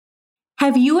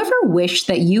Have you ever wished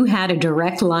that you had a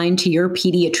direct line to your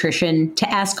pediatrician to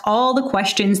ask all the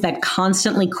questions that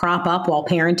constantly crop up while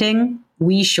parenting?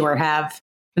 We sure have.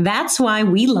 That's why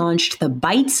we launched the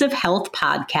Bites of Health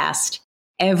podcast.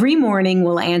 Every morning,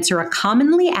 we'll answer a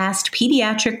commonly asked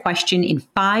pediatric question in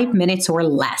 5 minutes or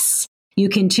less. You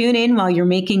can tune in while you're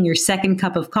making your second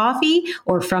cup of coffee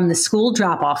or from the school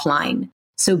drop-off line.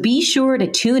 So be sure to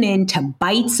tune in to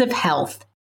Bites of Health,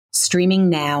 streaming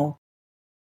now.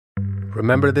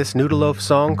 Remember this Noodle Loaf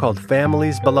song called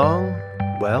Families Belong?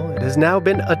 Well, it has now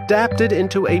been adapted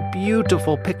into a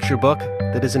beautiful picture book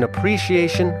that is an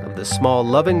appreciation of the small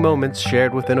loving moments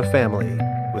shared within a family.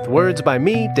 With words by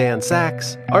me, Dan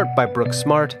Sachs, art by Brooke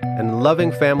Smart, and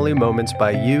loving family moments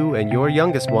by you and your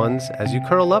youngest ones as you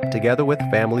curl up together with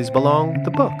Families Belong,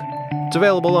 the book. It's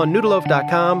available on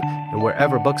noodleloaf.com and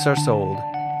wherever books are sold.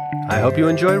 I hope you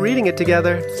enjoy reading it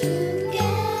together.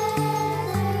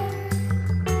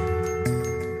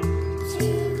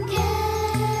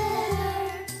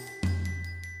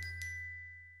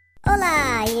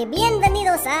 Hola y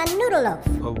bienvenidos a Noodle Loaf.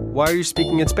 Why are you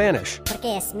speaking in Spanish?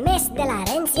 Porque es mes de la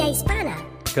herencia hispana.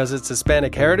 Because it's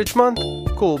Hispanic Heritage Month?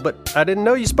 Cool, but I didn't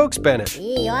know you spoke Spanish.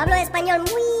 Sí, yo hablo español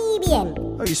muy bien.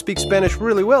 Oh, you speak Spanish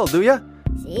really well, do ya?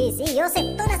 Sí, yo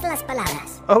sé todas las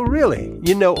palabras. Oh, really?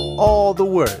 You know all the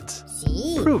words?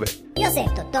 Sí. Prove it. Yo sé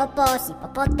totopos y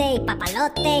popote y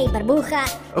papalote y burbuja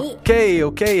y...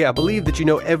 Okay, I believe that you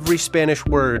know every Spanish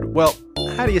word. Well,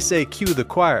 how do you say cue the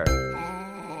choir?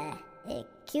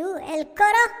 ¿Cue el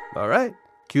coro? All right,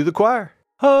 cue the choir.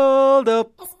 Hold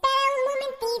up. Espera un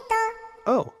momentito.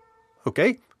 Oh,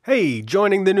 okay. Hey,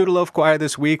 joining the Noodle Loaf Choir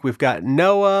this week, we've got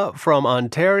Noah from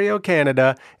Ontario,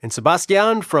 Canada, and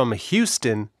Sebastian from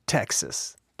Houston,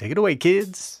 Texas. Take it away,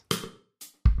 kids.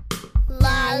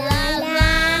 La la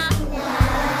la,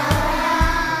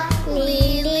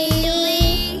 li li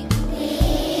li.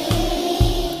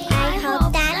 I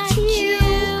hope that you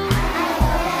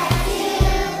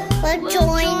will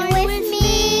join with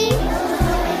me.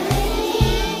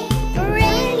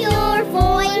 Bring your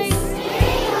voice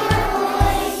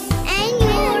and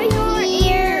your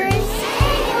ears.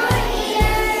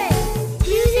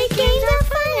 Music games are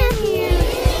fun up here.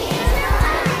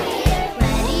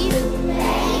 Ready,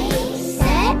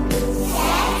 set,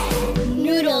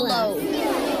 Noodle Loaf.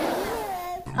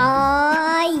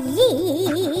 Oh,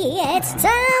 yeah, it's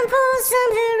time for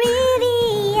some trivia.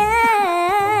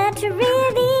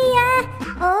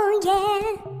 Oh,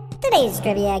 yeah. Today's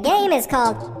trivia game is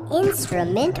called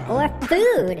Instrument or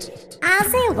Food. I'll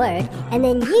say a word, and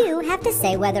then you have to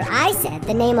say whether I said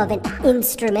the name of an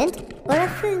instrument or a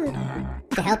food.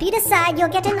 To help you decide, you'll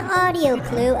get an audio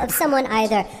clue of someone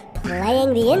either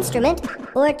playing the instrument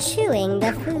or chewing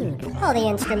the food. All the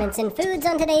instruments and foods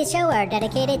on today's show are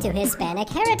dedicated to Hispanic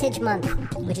Heritage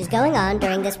Month, which is going on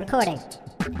during this recording.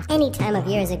 Any time of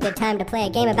year is a good time to play a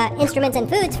game about instruments and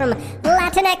foods from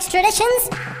Latinx traditions.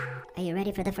 Are you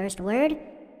ready for the first word?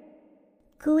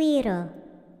 Guiro.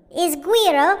 Is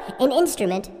guiro an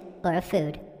instrument or a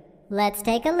food? Let's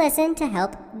take a listen to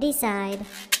help decide.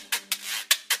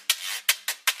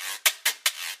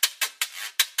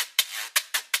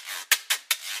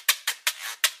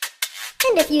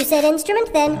 And if you said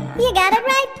instrument, then you got it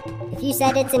right. If you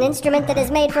said it's an instrument that is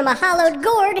made from a hollowed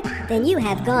gourd, then you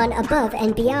have gone above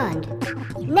and beyond.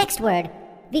 Next word,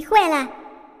 vihuela.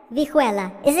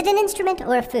 Vihuela. Is it an instrument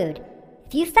or a food?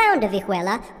 If you found a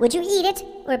vihuela, would you eat it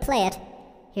or play it?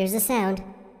 Here's a sound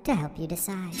to help you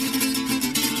decide.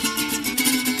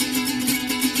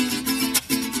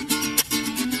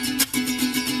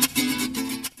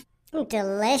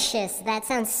 Delicious. That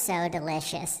sounds so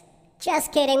delicious.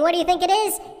 Just kidding. What do you think it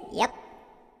is? Yep.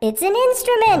 It's an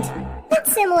instrument.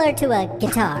 It's similar to a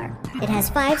guitar. It has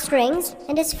 5 strings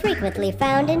and is frequently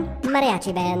found in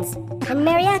mariachi bands. And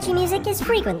mariachi music is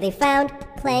frequently found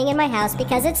playing in my house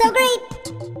because it's so great.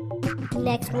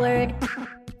 Next word,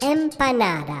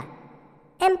 empanada.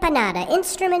 Empanada,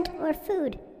 instrument or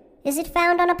food? Is it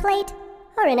found on a plate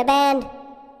or in a band?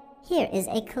 Here is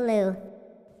a clue.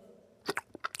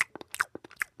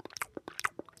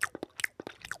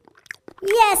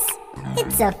 Yes,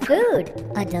 it's a food.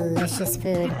 A delicious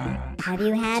food. Have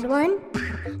you had one?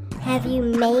 Have you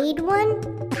made one?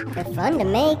 They're fun to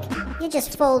make. You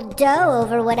just fold dough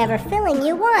over whatever filling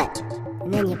you want.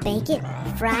 And then you bake it,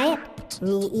 fry it, and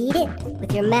you eat it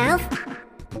with your mouth.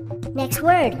 Next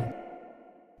word.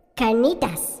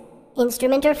 Carnitas.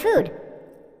 Instrument or food?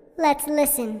 Let's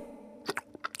listen.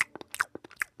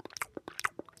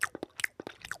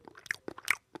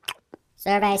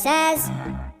 Survey says...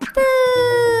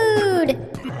 food!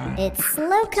 It's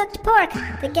slow-cooked pork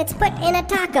that gets put in a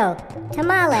taco,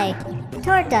 tamale,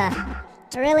 torta,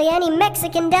 or really any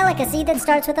Mexican delicacy that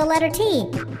starts with the letter T.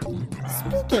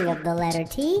 Speaking of the letter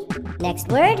T, next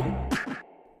word,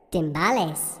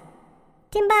 timbales.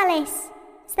 Timbales.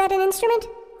 Is that an instrument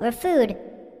or food?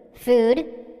 Food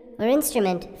or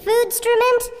instrument?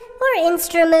 Foodstrument or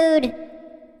instrumood?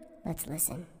 Let's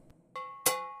listen.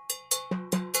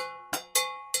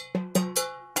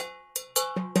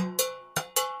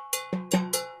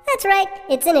 That's right,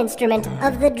 it's an instrument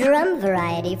of the drum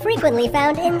variety frequently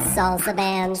found in salsa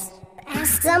bands.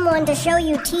 Ask someone to show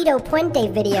you Tito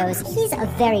Puente videos. He's a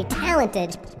very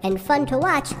talented and fun to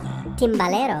watch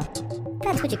timbalero.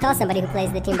 That's what you call somebody who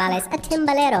plays the timbales, a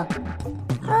timbalero.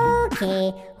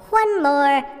 Okay, one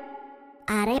more.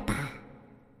 Arepa.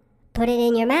 Put it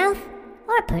in your mouth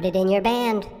or put it in your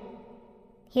band.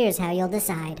 Here's how you'll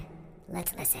decide.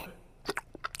 Let's listen.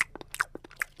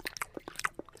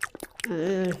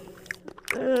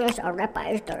 This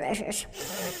arepa is delicious.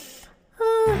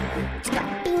 It's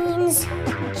got beans,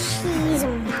 cheese,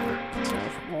 and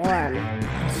it's warm.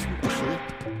 Smushy.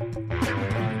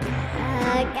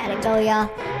 I gotta go, y'all.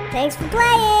 Thanks for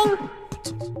playing!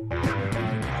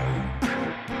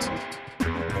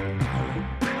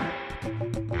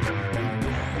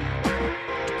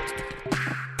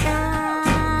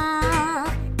 Call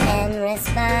and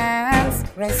respond.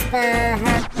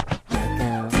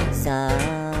 Echo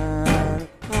song,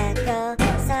 echo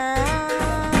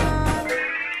song.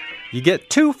 You get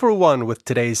 2 for 1 with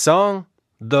today's song.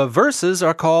 The verses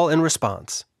are call and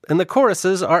response, and the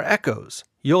choruses are echoes.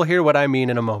 You'll hear what I mean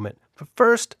in a moment. But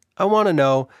first, I want to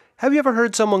know, have you ever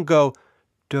heard someone go,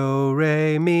 do,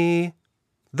 re, mi?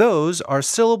 Those are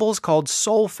syllables called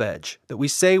solfege that we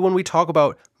say when we talk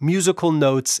about musical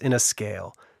notes in a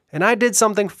scale. And I did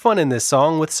something fun in this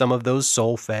song with some of those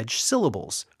solfege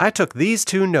syllables. I took these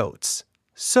 2 notes,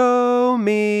 so,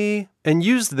 mi, and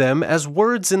used them as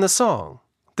words in the song.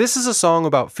 This is a song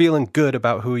about feeling good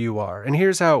about who you are, and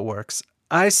here's how it works.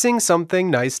 I sing something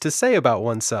nice to say about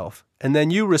oneself, and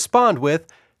then you respond with,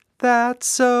 that's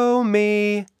so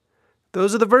me.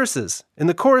 Those are the verses. In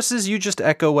the choruses, you just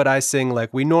echo what I sing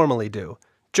like we normally do.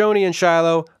 Joni and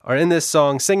Shiloh are in this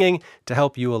song singing to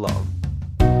help you along.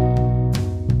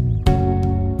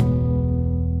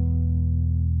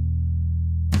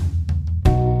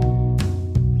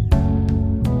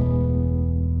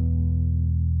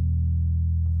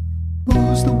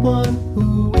 Who's the one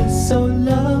who is so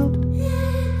loved?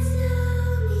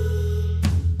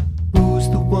 Who's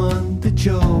the one that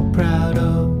you're proud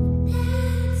of?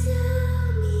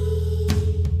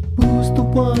 Who's the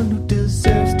one who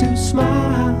deserves to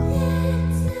smile?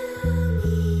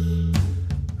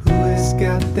 Who has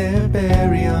got their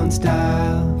very own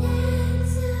style?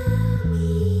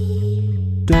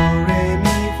 Do, re,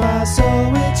 mi, fa, so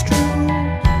it's true.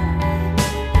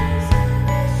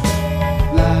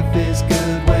 Life is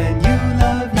good when you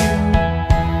love you.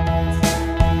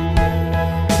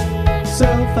 So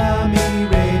fa, mi,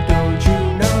 re, don't you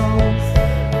know?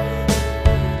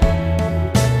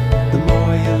 The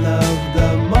more you love, the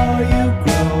more you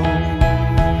grow.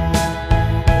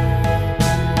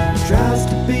 Tries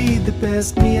to be the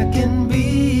best me I can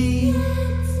be.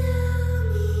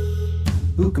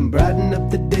 Who can brighten up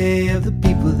the day of the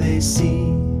people they see?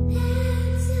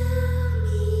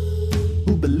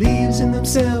 Who believes in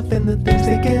themselves and the things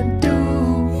they can do?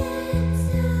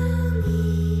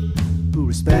 Who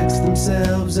respects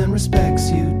themselves and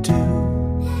respects you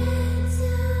too?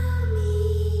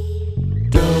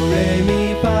 Do, re,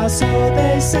 mi, fa, so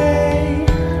they say.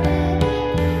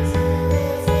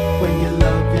 When you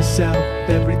love yourself,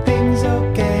 everything's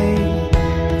okay.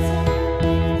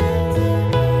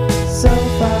 So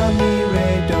fa, mi,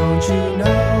 re, don't you know?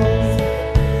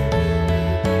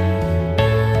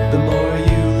 The more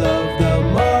you love, the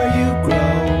more you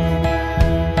grow.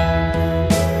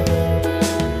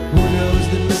 Who knows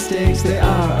that mistakes, they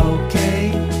are okay?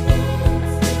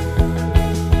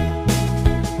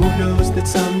 Who knows that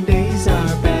some days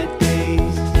are bad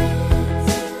days?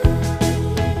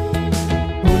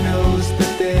 Who knows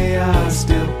that they are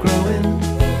still growing?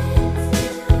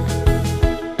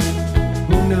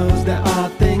 Who knows there are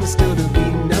things still to be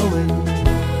knowing?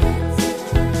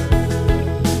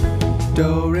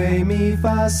 Do, re, mi,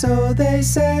 fa, so they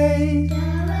say.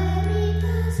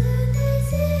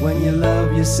 When you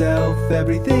love yourself,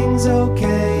 everything's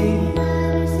okay.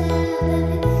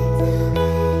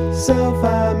 So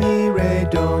fa, mi, re,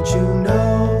 don't you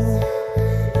know?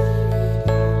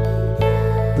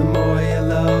 The more you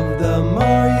love, the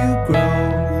more you grow.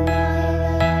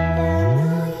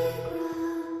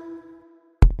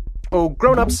 Oh,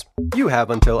 Grown-ups, you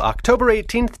have until October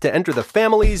 18th to enter the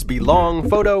Families Belong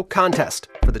photo contest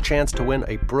for the chance to win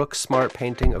a Brooke Smart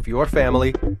painting of your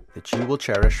family that you will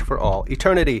cherish for all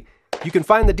eternity. You can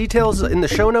find the details in the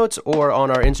show notes or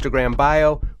on our Instagram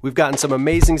bio. We've gotten some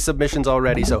amazing submissions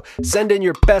already, so send in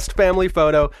your best family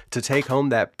photo to take home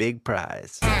that big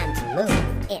prize. Time to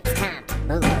move, it's time to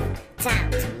move.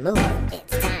 Time to move,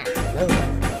 it's time to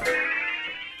move.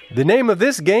 The name of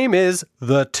this game is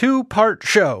The Two-Part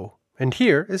Show, and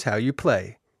here is how you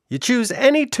play. You choose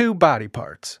any two body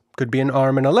parts. Could be an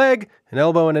arm and a leg, an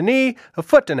elbow and a knee, a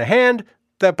foot and a hand.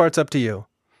 That part's up to you.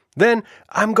 Then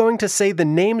I'm going to say the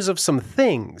names of some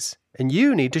things, and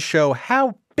you need to show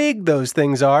how big those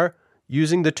things are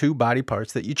using the two body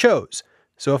parts that you chose.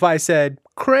 So if I said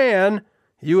crayon,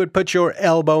 you would put your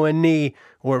elbow and knee,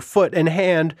 or foot and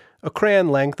hand, a crayon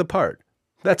length apart.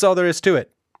 That's all there is to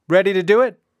it. Ready to do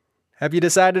it? Have you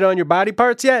decided on your body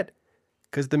parts yet?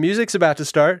 Because the music's about to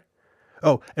start.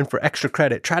 Oh, and for extra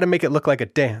credit, try to make it look like a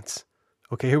dance.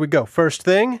 Okay, here we go. First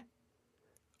thing,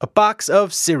 a box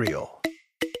of cereal.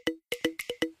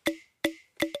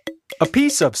 A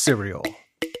piece of cereal.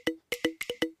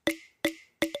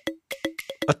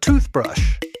 A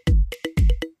toothbrush.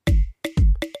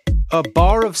 A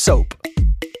bar of soap.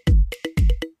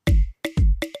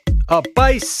 A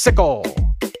bicycle.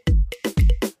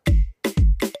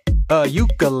 A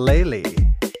ukulele.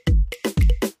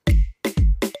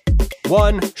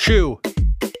 One shoe.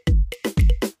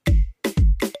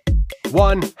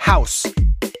 One house.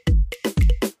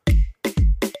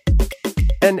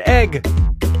 An egg.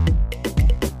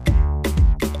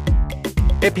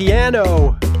 A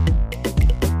piano.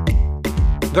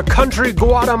 The country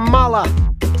Guatemala.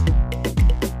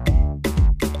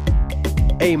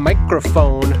 A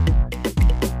microphone.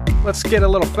 Let's get a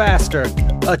little faster.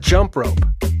 A jump rope.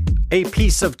 A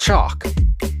piece of chalk.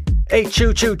 A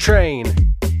choo-choo train.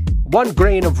 One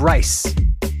grain of rice.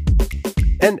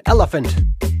 An elephant.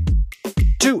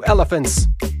 Two elephants.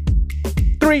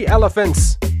 Three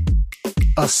elephants.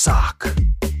 A sock.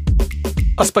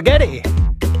 A spaghetti.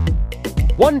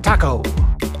 One taco.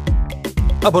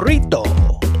 A burrito.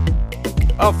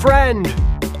 A friend.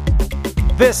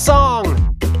 This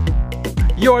song.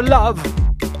 Your love.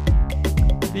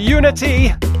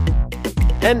 Unity.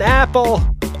 An apple.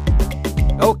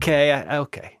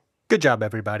 Okay. Good job,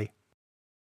 everybody.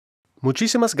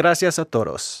 Muchísimas gracias a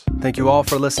todos. Thank you all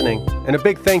for listening. And a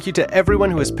big thank you to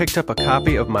everyone who has picked up a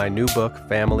copy of my new book,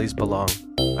 Families Belong.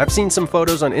 I've seen some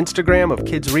photos on Instagram of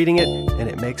kids reading it, and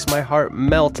it makes my heart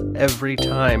melt every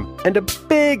time. And a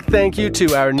big thank you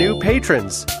to our new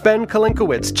patrons, Ben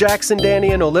Kalinkowitz, Jackson,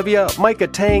 Danny, and Olivia, Micah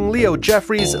Tang, Leo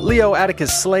Jeffries, Leo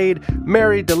Atticus Slade,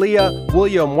 Mary Delia,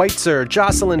 William Weitzer,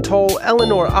 Jocelyn Toll,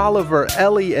 Eleanor Oliver,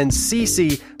 Ellie and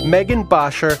Cece, Megan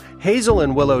Bosher, Hazel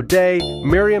and Willow Day,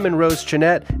 Miriam and Rose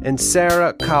Chinette, and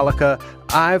Sarah Kalika.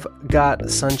 I've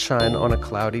got sunshine on a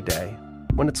cloudy day.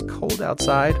 When it's cold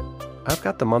outside, I've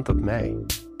got the month of May.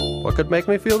 What could make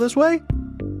me feel this way?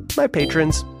 My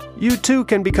patrons. You too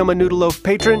can become a Noodle Loaf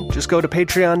patron. Just go to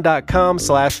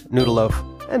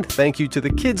patreon.com/noodleloaf. And thank you to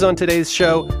the kids on today's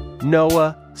show,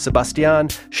 Noah, Sebastian,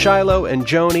 Shiloh, and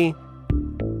Joni.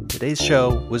 Today's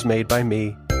show was made by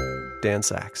me, Dan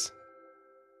Sachs.